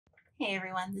Hey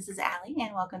everyone, this is Allie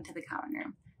and welcome to the Common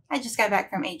Room. I just got back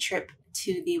from a trip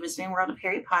to the Wizarding World of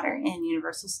Harry Potter in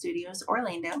Universal Studios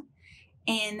Orlando,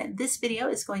 and this video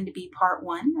is going to be part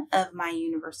one of my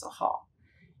Universal haul.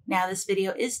 Now this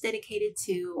video is dedicated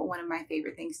to one of my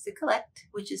favorite things to collect,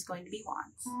 which is going to be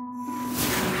wands.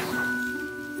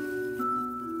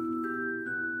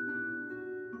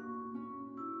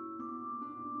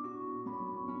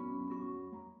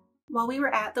 While we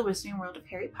were at the Wizarding World of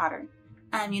Harry Potter,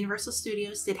 Universal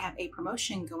Studios did have a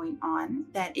promotion going on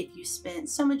that if you spent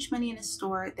so much money in a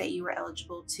store that you were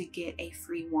eligible to get a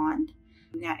free wand.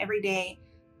 Now every day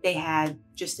they had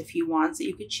just a few wands that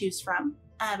you could choose from,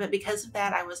 but because of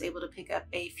that I was able to pick up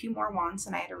a few more wands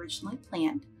than I had originally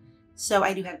planned. So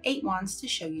I do have 8 wands to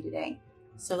show you today.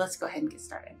 So let's go ahead and get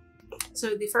started.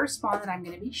 So the first wand that I'm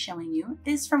going to be showing you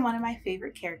is from one of my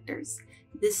favorite characters.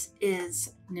 This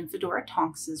is Nymphadora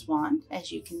Tonks' wand,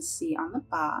 as you can see on the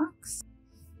box.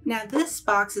 Now this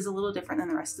box is a little different than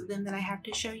the rest of them that I have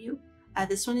to show you.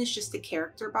 This one is just a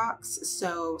character box,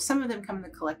 so some of them come in the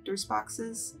collector's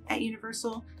boxes at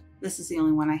Universal. This is the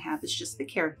only one I have. It's just the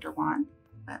character wand.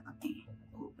 But let me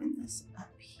open this up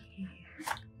here.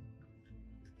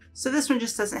 So this one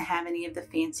just doesn't have any of the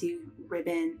fancy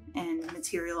ribbon and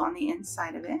material on the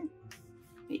inside of it.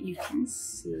 But you can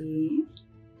see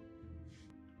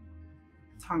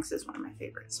Tonks is one of my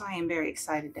favorites, so I am very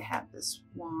excited to have this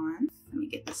wand. Let me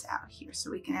get this out here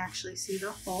so we can actually see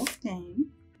the whole thing.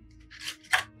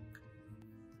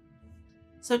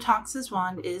 So Tonks'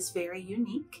 wand is very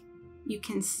unique. You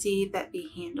can see that the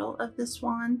handle of this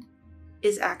wand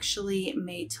is actually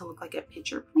made to look like a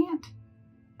pitcher plant.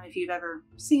 If you've ever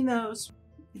seen those,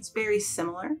 it's very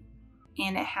similar,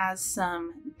 and it has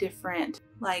some different,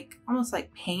 almost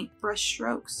like paint brush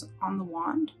strokes on the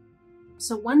wand.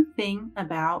 So one thing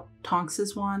about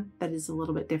Tonks' wand that is a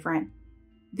little bit different,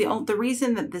 the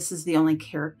reason that this is the only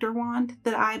character wand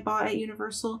that I bought at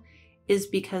Universal is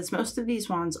because most of these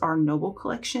wands are Noble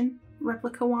Collection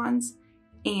replica wands,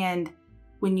 and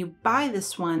when you buy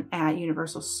this one at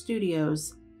Universal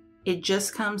Studios, it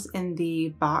just comes in the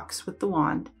box with the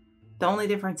wand. The only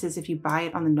difference is if you buy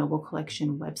it on the Noble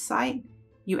Collection website,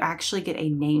 you actually get a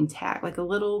name tag, like a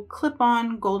little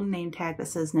clip-on golden name tag that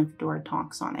says Nymphadora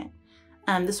Tonks on it.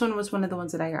 This one was one of the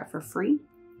ones that I got for free.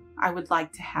 I would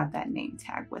like to have that name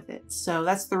tag with it. So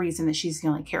that's the reason that she's the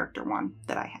only character one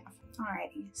that I have.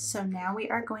 Alrighty, so now we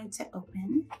are going to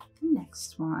open the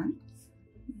next one.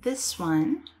 This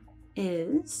one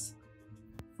is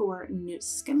for Newt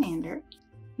Scamander.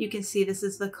 You can see this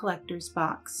is the collector's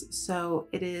box, so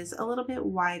it is a little bit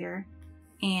wider,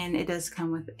 and it does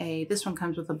come with this one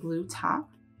comes with a blue top.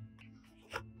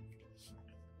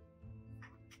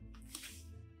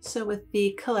 So with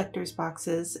the collector's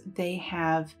boxes, they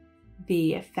have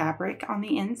the fabric on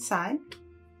the inside,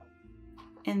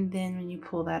 and then when you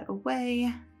pull that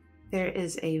away, there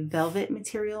is a velvet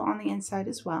material on the inside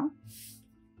as well.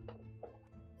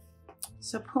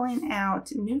 So pulling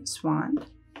out Newt's wand,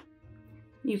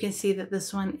 you can see that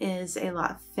this one is a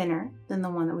lot thinner than the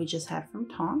one that we just had from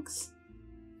Tonks.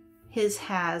 His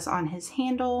has on his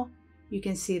handle, you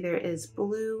can see there is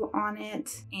blue on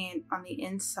it, and on the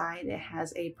inside it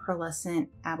has a pearlescent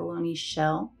abalone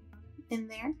shell in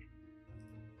there.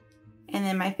 And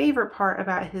then my favorite part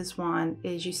about his wand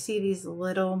is you see these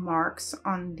little marks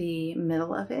on the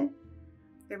middle of it.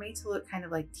 They're made to look kind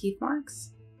of like teeth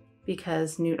marks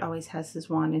because Newt always has his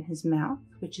wand in his mouth,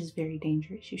 which is very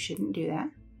dangerous. You shouldn't do that.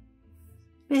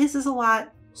 But his is a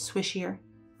lot swishier,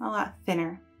 a lot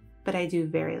thinner, but I do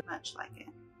very much like it.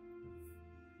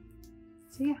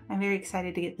 So yeah, I'm very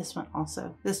excited to get this one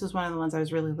also. This was one of the ones I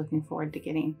was really looking forward to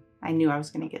getting. I knew I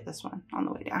was going to get this one on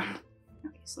the way down.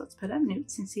 Okay, so let's put up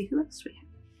Newt's and see who else we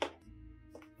have.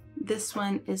 This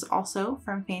one is also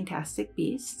from Fantastic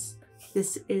Beasts.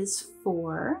 This is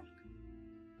for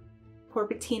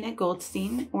Porpatina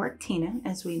Goldstein, or Tina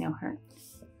as we know her.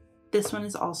 This one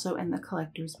is also in the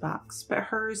collector's box, but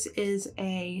hers is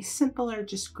a simpler,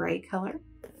 just gray color.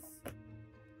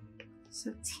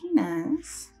 So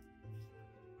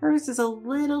hers is a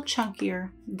little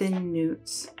chunkier than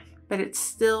Newt's, but it's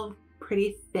still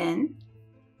pretty thin.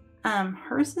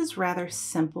 Hers is rather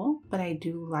simple, but I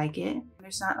do like it.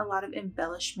 There's not a lot of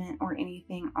embellishment or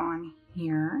anything on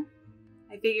here.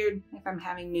 I figured if I'm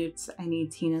having Newt's, I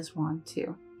need Tina's wand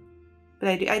too. But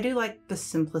I do like the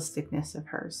simplisticness of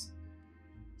hers.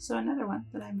 So another one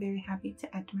that I'm very happy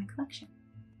to add to my collection.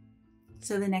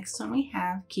 So the next one we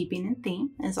have, keeping in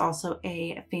theme, is also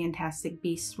a Fantastic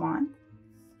Beasts wand.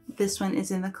 This one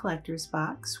is in the collector's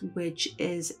box, which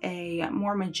is a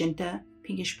more magenta,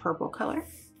 pinkish purple color.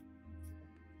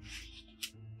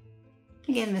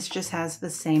 Again, this just has the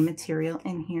same material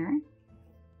in here.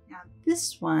 Now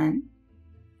this one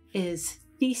is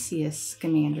Theseus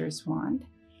Scamander's wand.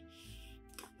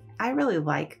 I really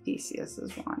like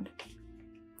Theseus's wand.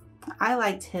 I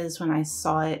liked his when I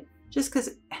saw it just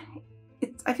because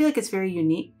I feel like it's very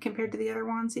unique compared to the other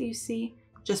wands that you see,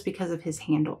 just because of his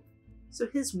handle. So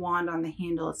his wand on the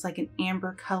handle, it's like an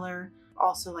amber color,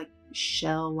 also like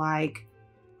shell-like.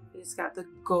 It's got the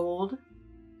gold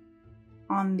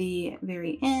on the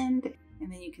very end,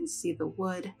 and then you can see the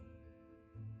wood.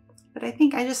 But I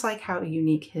think I just like how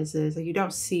unique his is. You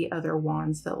don't see other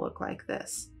wands that look like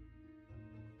this.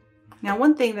 Now,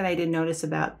 one thing that I did notice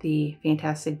about the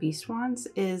Fantastic Beasts wands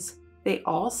is they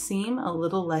all seem a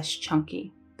little less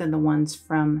chunky than the ones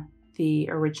from the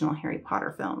original Harry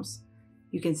Potter films.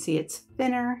 You can see it's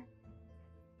thinner.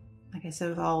 Like I said,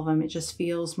 with all of them, it just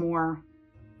feels more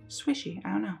swishy.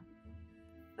 I don't know.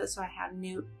 So I have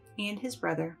Newt and his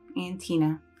brother and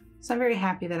Tina. So I'm very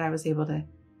happy that I was able to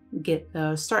get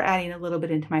those, start adding a little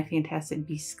bit into my Fantastic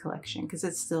Beasts collection, because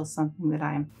it's still something that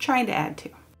I'm trying to add to.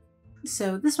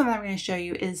 So this one that I'm going to show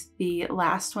you is the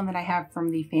last one that I have from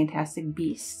the Fantastic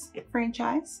Beasts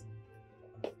franchise.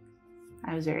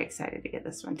 I was very excited to get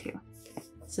this one too.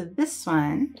 So this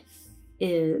one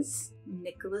is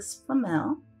Nicholas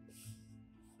Flamel,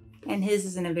 and his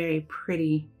is in a very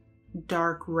pretty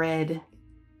dark red,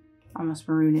 almost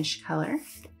maroonish color.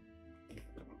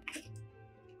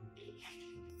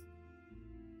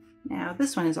 Now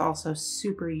this one is also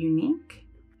super unique.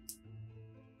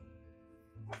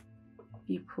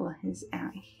 You pull his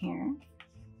out here.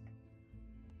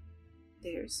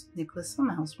 There's Nicholas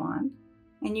Flamel's wand,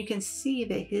 and you can see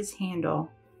that his handle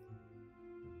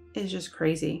is just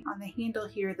crazy. On the handle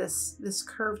here, this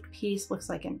curved piece looks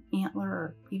like an antler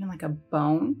or even like a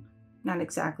bone. Not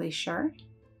exactly sure.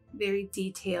 Very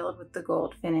detailed with the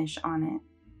gold finish on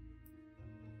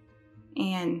it.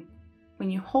 And when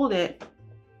you hold it,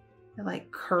 it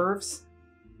like curves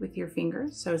with your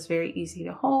fingers, so it's very easy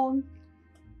to hold.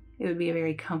 It would be a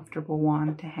very comfortable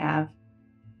wand to have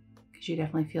because you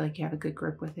definitely feel like you have a good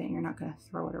grip with it and you're not going to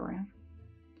throw it around.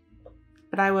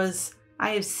 But I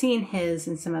have seen his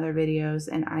in some other videos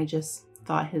and I just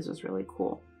thought his was really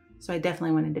cool. So I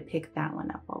definitely wanted to pick that one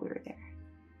up while we were there.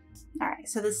 All right,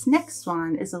 so this next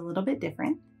wand is a little bit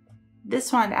different.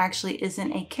 This wand actually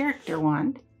isn't a character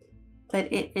wand,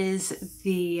 but it is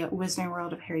the Wizarding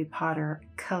World of Harry Potter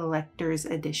Collector's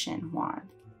Edition wand.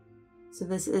 So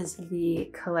this is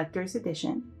the Collector's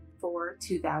Edition for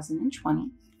 2020.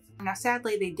 Now,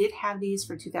 sadly, they did have these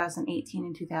for 2018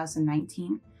 and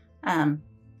 2019.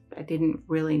 But I didn't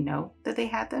really know that they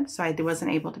had them, so I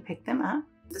wasn't able to pick them up.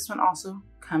 This one also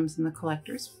comes in the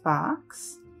collector's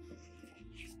box.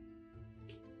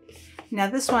 Now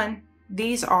this one,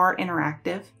 these are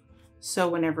interactive. So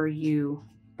whenever you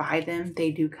buy them,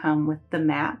 they do come with the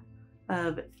map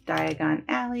of Diagon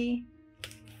Alley.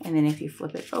 And then if you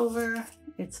flip it over,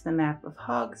 it's the map of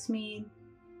Hogsmeade.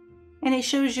 And it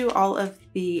shows you all of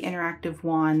the interactive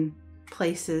wand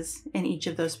places in each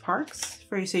of those parks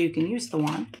for you, so you can use the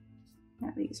wand.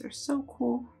 Now these are so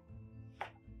cool.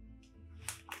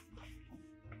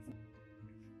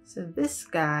 So this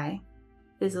guy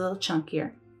is a little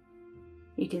chunkier.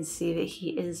 You can see that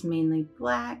he is mainly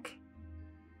black,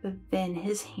 but then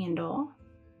his handle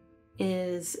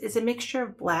is a mixture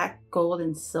of black, gold,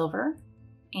 and silver,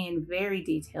 and very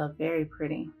detailed, very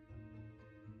pretty.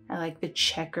 I like the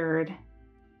checkered.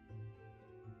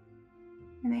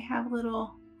 And they have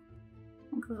little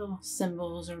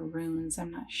symbols or runes,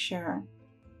 I'm not sure.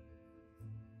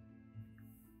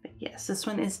 But yes, this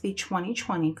one is the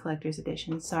 2020 Collector's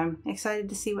Edition, so I'm excited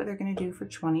to see what they're going to do for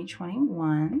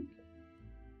 2021.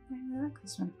 I really like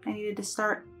this one. I needed to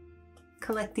start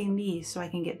collecting these so I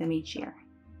can get them each year.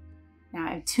 Now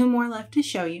I have two more left to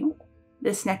show you.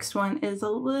 This next one is a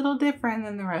little different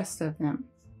than the rest of them.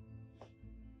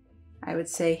 I would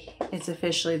say it's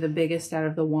officially the biggest out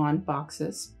of the wand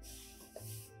boxes.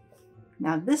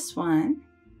 Now this one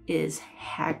is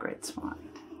Hagrid's wand.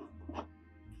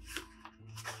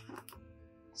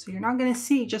 So you're not going to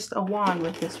see just a wand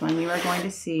with this one. You are going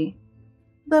to see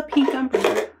the pink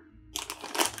umbrella.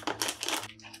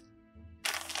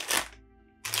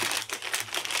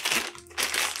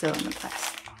 Still in the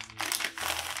plastic.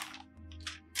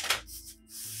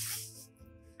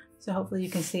 So hopefully you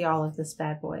can see all of this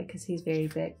bad boy because he's very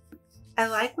big. I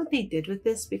like what they did with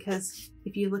this because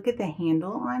if you look at the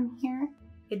handle on here,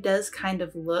 it does kind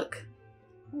of look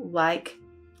like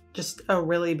just a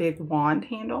really big wand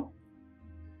handle.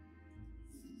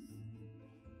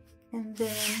 And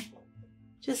then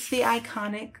just the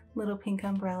iconic little pink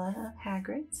umbrella of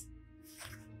Hagrid's.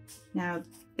 Now,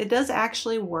 it does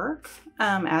actually work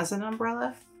as an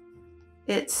umbrella.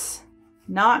 It's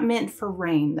not meant for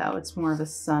rain though. It's more of a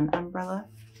sun umbrella.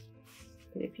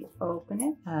 But if you open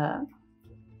it up,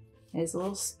 it's a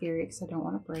little scary because I don't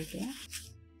want to break it.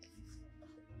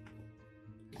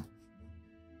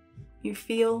 You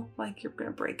feel like you're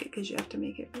gonna break it because you have to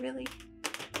make it really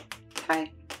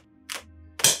tight.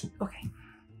 Okay.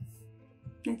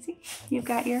 Let's see. You've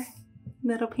got your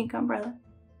little pink umbrella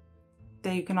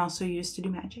that you can also use to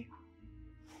do magic.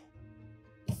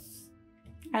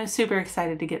 I was super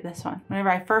excited to get this one. Whenever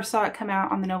I first saw it come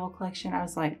out on the Noble Collection, I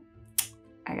was like,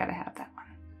 I gotta have that one.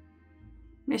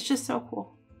 It's just so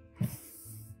cool.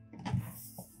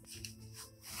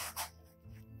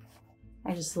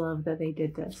 I just love that they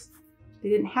did this. They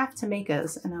didn't have to make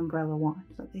us an umbrella wand,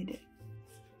 but they did.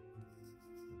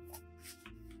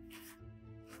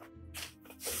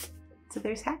 So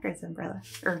there's Hagrid's umbrella,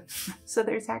 so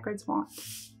there's Hagrid's wand.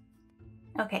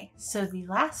 Okay, so the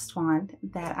last wand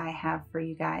that I have for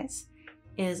you guys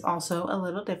is also a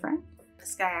little different.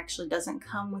 This guy actually doesn't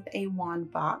come with a wand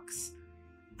box,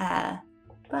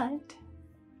 but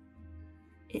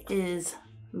it is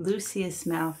Lucius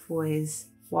Malfoy's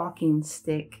walking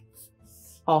stick,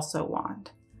 also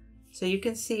wand. So you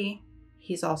can see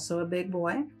he's also a big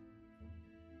boy.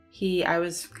 I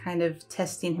was kind of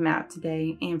testing him out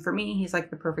today, and for me, he's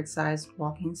like the perfect size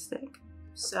walking stick.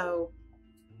 So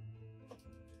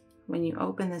when you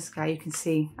open this guy, you can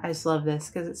see, I just love this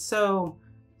because it's so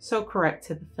correct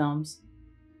to the films.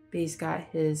 But he's got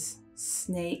his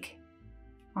snake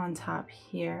on top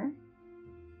here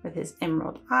with his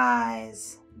emerald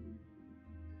eyes.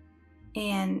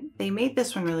 And they made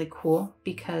this one really cool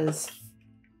because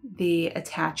the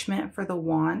attachment for the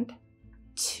wand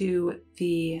to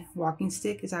the walking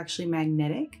stick is actually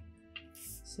magnetic.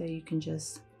 So you can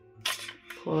just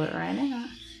pull it right out.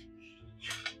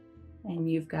 And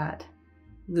you've got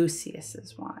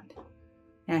Lucius's wand.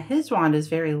 Now his wand is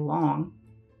very long.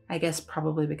 I guess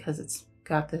probably because it's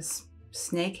got this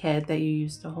snake head that you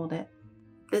use to hold it.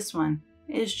 This one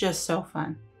is just so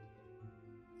fun.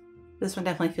 This one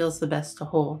definitely feels the best to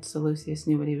hold, so Lucius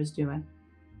knew what he was doing.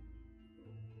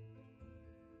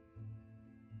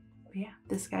 But yeah,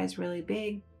 this guy's really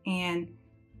big, and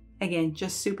again,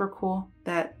 just super cool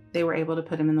that they were able to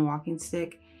put him in the walking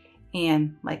stick.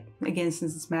 And like, again,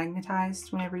 since it's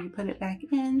magnetized, whenever you put it back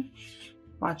in,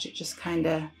 watch it just kind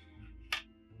of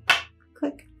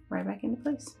click right back into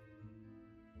place.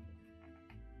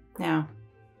 Now,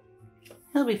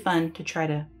 it'll be fun to try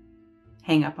to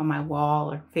hang up on my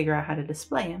wall or figure out how to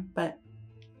display him, but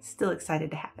still excited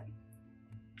to have it.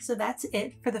 So that's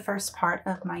it for the first part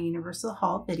of my Universal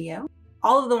Haul video.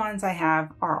 All of the ones I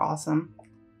have are awesome.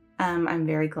 I'm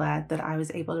very glad that I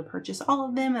was able to purchase all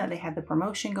of them, that they had the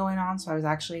promotion going on, so I was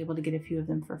actually able to get a few of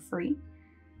them for free.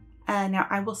 Now,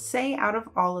 I will say out of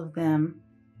all of them,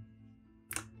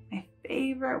 my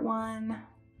favorite one,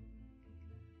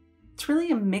 it's really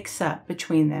a mix-up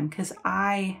between them because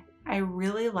I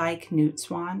really like Newt's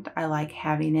wand. I like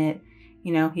having it.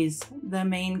 You know, he's the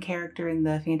main character in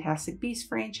the Fantastic Beasts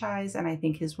franchise, and I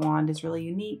think his wand is really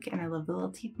unique, and I love the little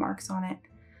teeth marks on it.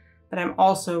 But I'm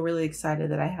also really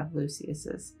excited that I have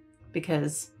Lucius's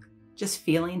because just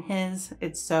feeling his,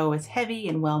 it's heavy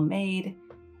and well made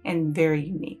and very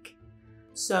unique.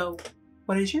 So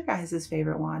what is your guys'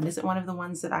 favorite wand? Is it one of the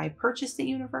ones that I purchased at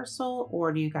Universal,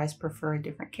 or do you guys prefer a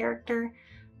different character?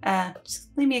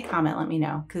 Just leave me a comment, let me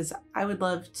know, because I would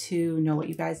love to know what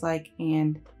you guys like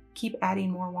and keep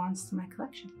adding more wands to my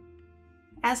collection.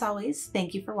 As always,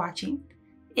 thank you for watching.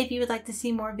 If you would like to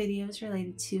see more videos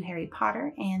related to Harry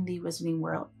Potter and the Wizarding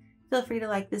World, feel free to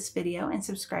like this video and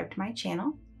subscribe to my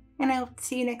channel, and I hope to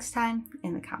see you next time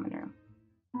in the common room.